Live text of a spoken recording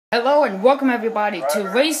Hello and welcome everybody to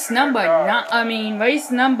race number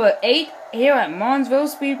 8 here at Martinsville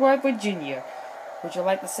Speedway, Virginia. Would you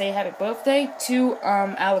like to say happy birthday to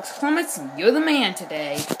Alex Clements? You're the man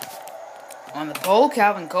today. On the pole,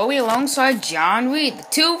 Calvin Colby alongside John Reed. The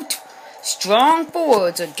two strong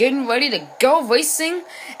Fords are getting ready to go racing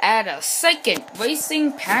at a second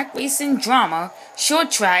pack racing drama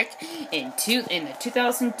short track in the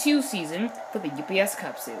 2002 season for the UPS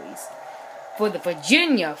Cup Series. For the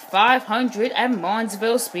Virginia 500 at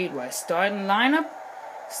Martinsville Speedway. Starting lineup,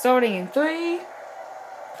 starting in 3,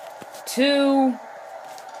 2,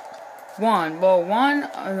 1. Row 1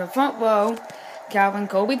 on the front row, Calvin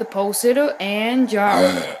Colby, the pole sitter, and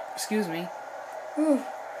John. Excuse me. Whew.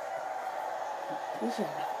 There's a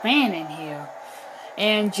fan in here.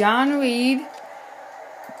 And John Reed.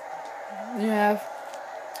 You have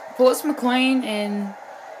Forrest McLean and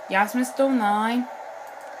Yasmin Stowe 9.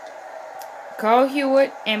 Carl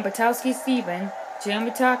Hewitt and Batowski Stephen,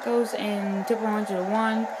 Jeremy Tacos and Tipper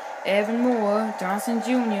 101, Evan Moore, Johnson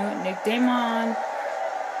Jr., Nick Damon,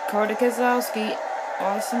 Carter Keselowski,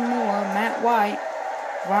 Austin Moore, Matt White,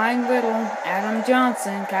 Ryan Riddle, Adam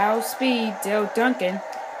Johnson, Kyle Speed, Dale Duncan,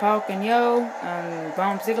 Paul Canyo,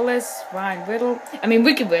 Bob Ziggles,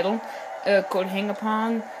 Ricky Riddle, Cody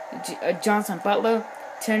Hingapong, Johnson Butler,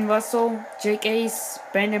 Tim Russell, Jake Ace,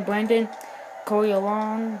 Brandon, Corey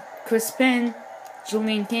Long, Chris Penn,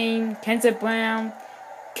 Julian King, Kenseth Brown,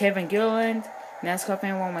 Kevin Gilliland, NASCAR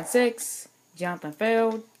Fan 116, Jonathan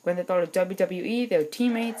Feld, Grand Theft Auto WWE, their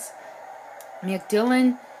teammates, Mick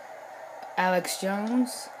Dillon, Alex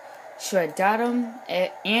Jones, Shred Dottam,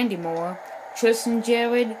 Andy Moore, Tristan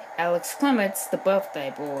Jared, Alex Clements, the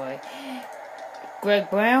birthday boy,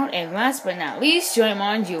 Greg Brown, and last but not least,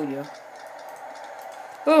 Draymond Jr.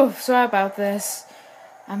 Oh, sorry about this.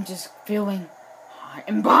 I'm just feeling hot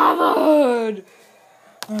and bothered.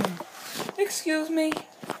 Excuse me.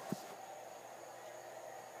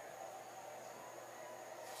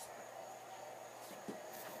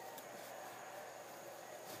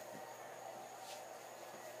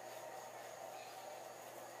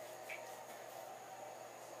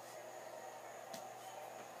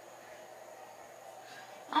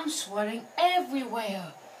 I'm sweating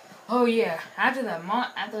everywhere. Oh yeah, after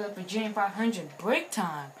the Virginia 500 break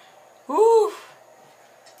time. Woo!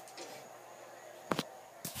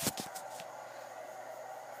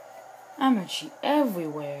 I'm itchy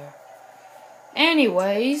everywhere.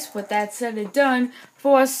 Anyways, with that said and done,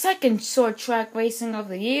 for a second short track racing of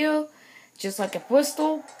the year, just like at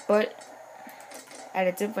Bristol, but at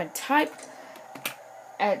a different type,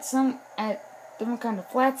 at different kind of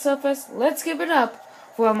flat surface, let's give it up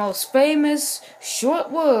for our most famous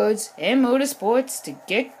short words in motorsports to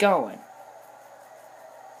get going.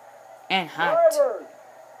 And hot. Drivers,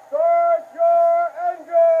 start your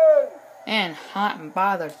engines! And hot and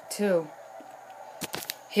bothered too.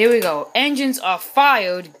 Here we go. Engines are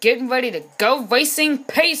fired. Getting ready to go racing.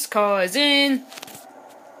 Pace cars in.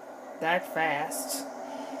 That fast.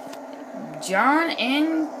 John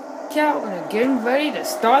and Calvin are getting ready to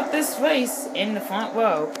start this race in the front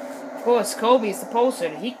row. Of course, Colby is the pole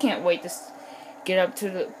sitter. He can't wait to get up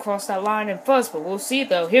to cross that line in first, but we'll see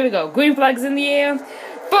though. Here we go. Green flags in the air.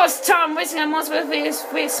 First time racing at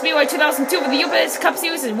Martinsville Speedway 2002 for the UPS Cup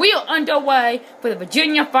Series, and we are underway for the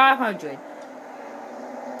Virginia 500.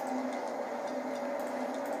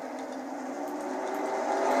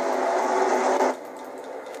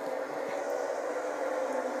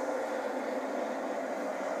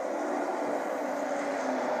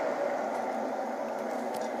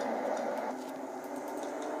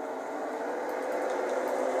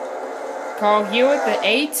 Carl Hewitt, the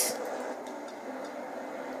 8.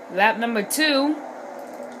 Lap number 2.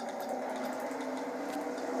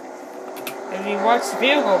 As we watch the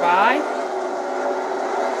field go by.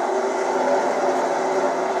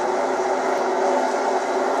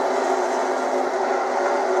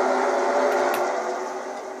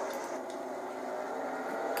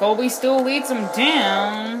 Colby still leads him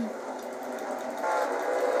down.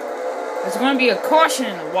 There's going to be a caution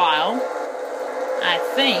in a while, I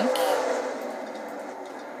think.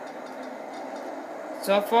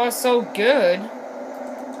 So far, so good.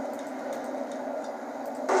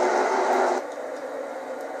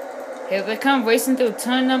 Here they come, racing through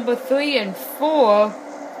turn number 3 and 4.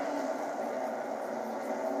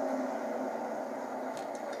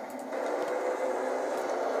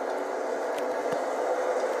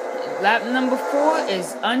 Lap number 4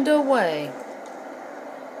 is underway.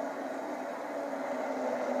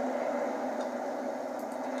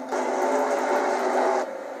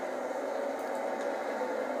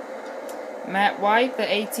 Matt White,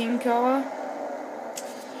 the 18 car.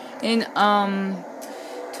 in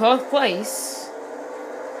 12th place.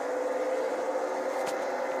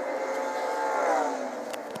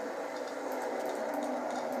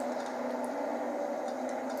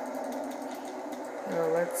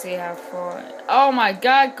 So let's see how far. Oh my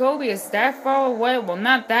God, Kobe is that far away. Well,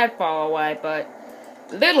 not that far away, but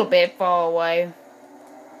a little bit far away.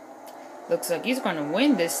 Looks like he's gonna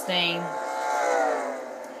win this thing.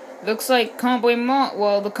 Looks like Conway Mars.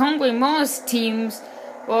 Well, the Conway Mars teams.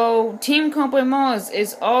 Well, Team Conway Mars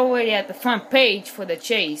is already at the front page for the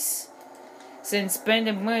chase, since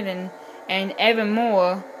Brendan Whitten and Evan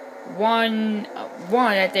Moore won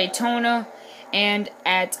at Daytona and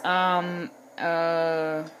at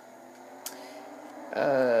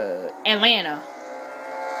Atlanta.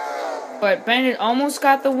 But Bennett almost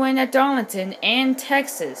got the win at Darlington and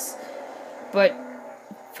Texas. But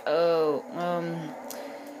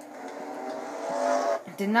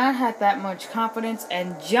did not have that much confidence,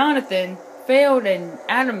 and Jonathan failed, and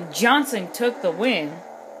Adam Johnson took the win.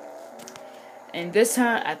 And this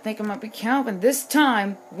time, I think it might be Calvin. This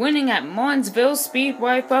time, winning at Martinsville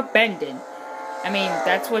Speedway for Bendon. I mean,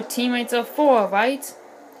 that's what teammates are for, right?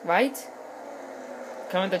 Right?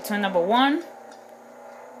 Coming to turn number 1.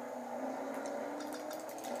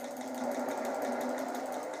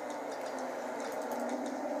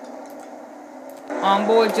 On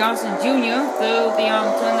board Johnson Jr. through the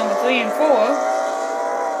turn number 3 and 4.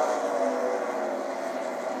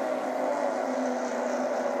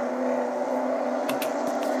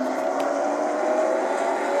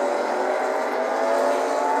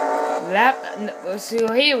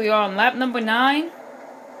 So here we are on lap number 9.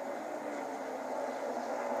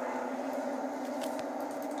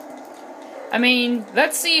 I mean,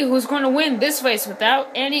 let's see who's going to win this race without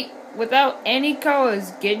any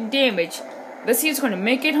cars getting damaged. Let's see who's going to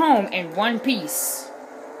make it home in one piece.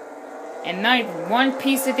 And not even one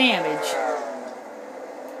piece of damage.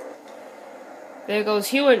 There goes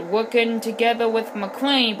Hewitt working together with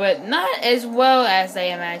McLean, but not as well as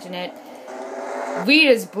they imagine it. Reed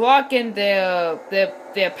is blocking their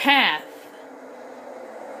path.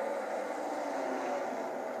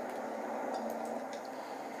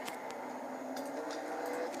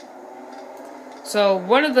 So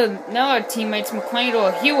one of the other teammates, McLean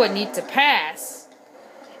or Hewitt, need to pass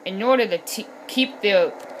in order to keep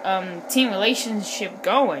their team relationship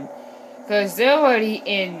going, because they're already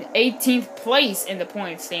in 18th place in the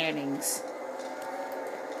point standings.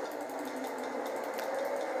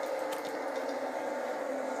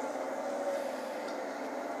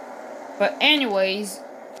 But anyways,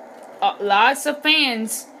 lots of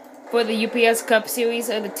fans for the UPS Cup Series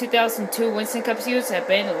or the 2002 Winston Cup Series have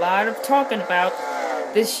been a lot of talking about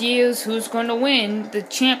this year's who's going to win the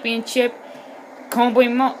championship. Conway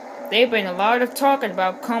Mars. They've been a lot of talking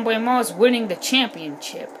about Conway Mars winning the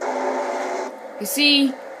championship. You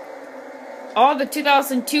see, all the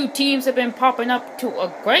 2002 teams have been popping up to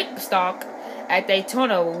a great stock at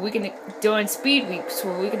Daytona during Speed Weeks,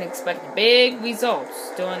 where we can expect big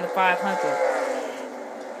results during the 500.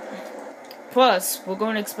 Plus, we're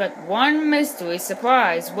going to expect one mystery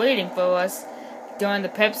surprise waiting for us during the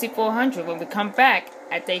Pepsi 400 when we come back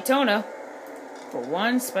at Daytona for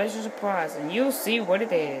one special surprise, and you'll see what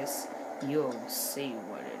it is. You'll see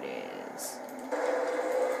what it is.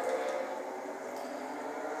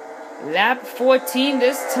 Lap 14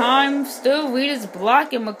 this time. Still Reed is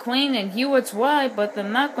blocking McLean and Hewitt's wide, but they're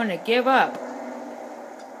not going to give up.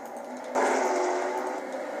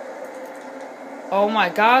 Oh my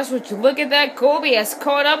gosh, would you look at that? Kobe has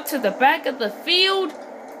caught up to the back of the field.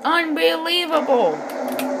 Unbelievable.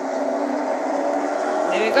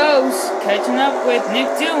 There he goes, catching up with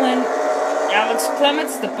Nick Dillon, Alex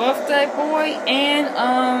Clements, the birthday boy, and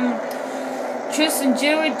Tristan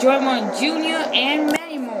Jarrett, Joy Martin Jr., and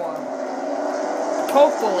many more.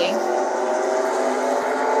 Hopefully.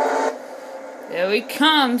 There he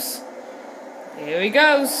comes. There he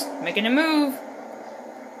goes, making a move.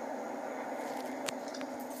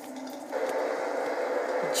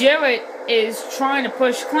 Jarrett is trying to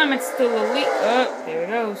push Clements to the lead. Oh, there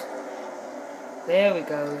he goes. There he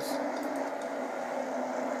goes.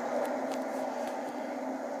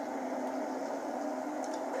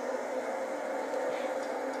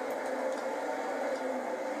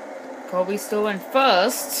 Kobe's still in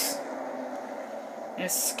first. And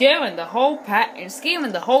it's scaring the whole it's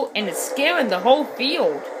scaring the whole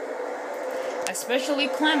field. Especially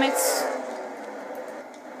Clements.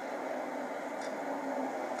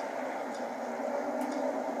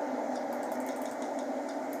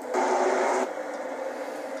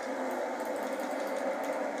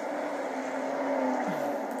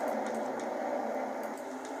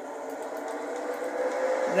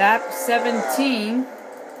 lap 17.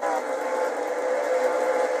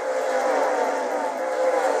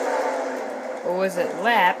 Or was it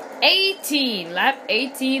lap 18? Lap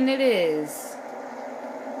 18 it is.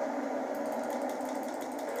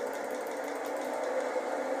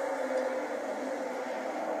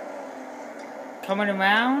 Coming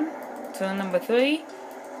around to number 3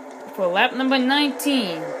 for lap number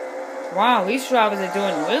 19. Wow, these drivers are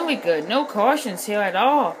doing really good. No cautions here at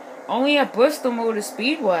all. Only at Bristol Motor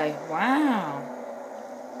Speedway. Wow.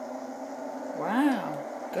 Wow.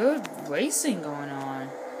 Good racing going on.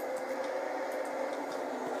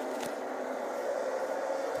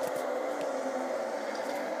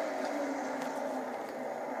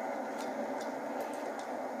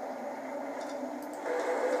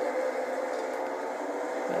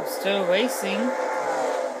 They're still racing.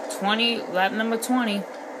 20, lap number 20.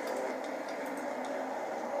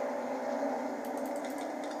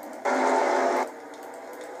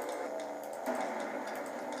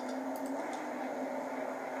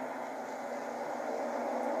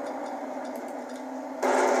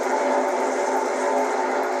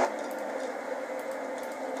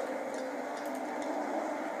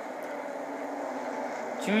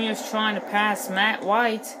 Junior's trying to pass Matt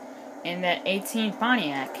White in that 18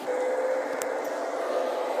 Pontiac.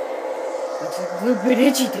 Looks like a little bit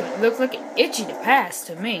itchy. Looks like itchy to pass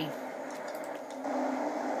to me.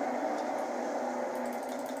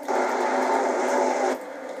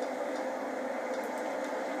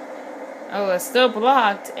 Oh, it's still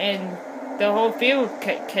blocked, and the whole field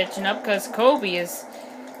catching up because Kobe is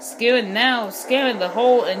scaring the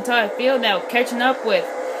whole entire field now, catching up with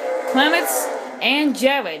Clements and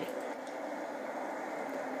Jared.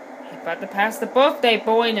 He's about to pass the birthday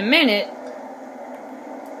boy in a minute.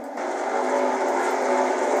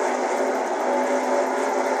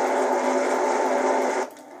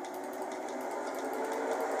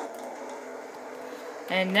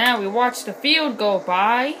 And now we watch the field go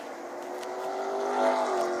by.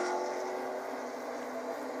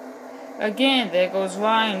 Again, there goes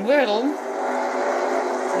Ryan Riddle,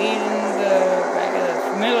 leading the back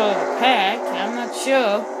of the middle of the pack. I'm not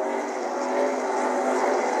sure.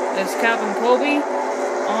 There's Calvin Colby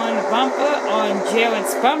on the bumper, on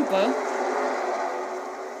Jared's bumper.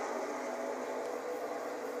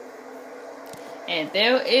 And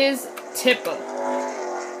there is Tipper.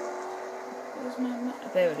 Where's my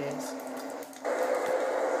map? There it is.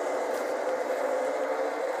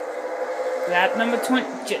 Lap number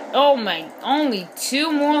 20. Oh my, only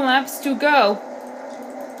 2 more laps to go.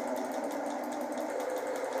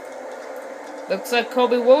 Looks like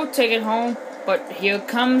Kobe will take it home, but here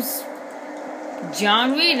comes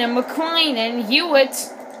John Reed and McLean and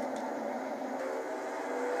Hewitt.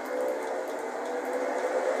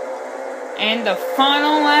 And the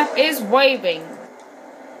final lap is waving.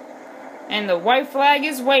 And the white flag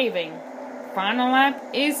is waving. Final lap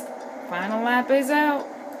is out.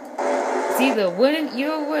 It's either win it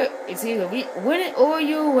or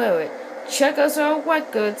you wear it. Checkers or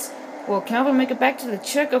white goods. Will Calvin make it back to the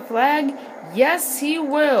checker flag? Yes, he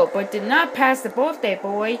will, but did not pass the birthday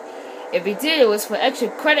boy. If he did, it was for extra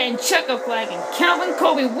credit and checker flag, and Calvin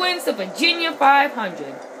Colby wins the Virginia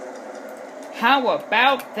 500. How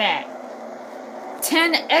about that?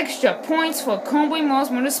 10 extra points for Colby Moss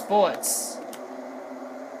Motorsports.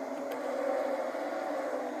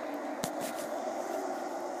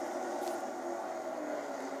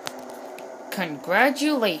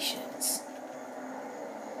 Congratulations.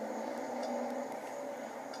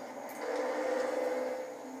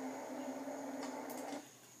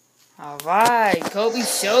 Alright, Kobe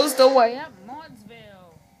shows the way at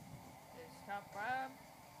Martinsville. It's top 5.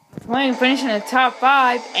 McLean finishing in the top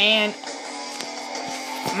 5, and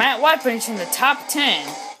Matt White finishing in the top 10.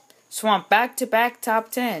 Swamp back-to-back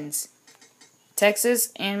top 10s.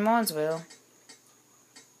 Texas and Martinsville.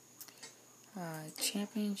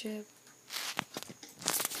 Championship.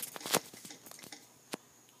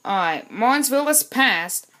 Alright, Martinsville is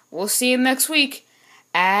passed. We'll see you next week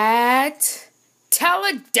at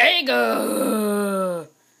Talladega.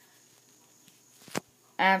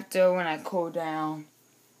 After when I cool down.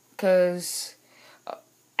 Because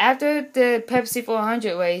after the Pepsi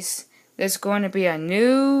 400 race, there's going to be a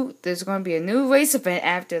new race event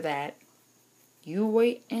after that. You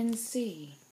wait and see.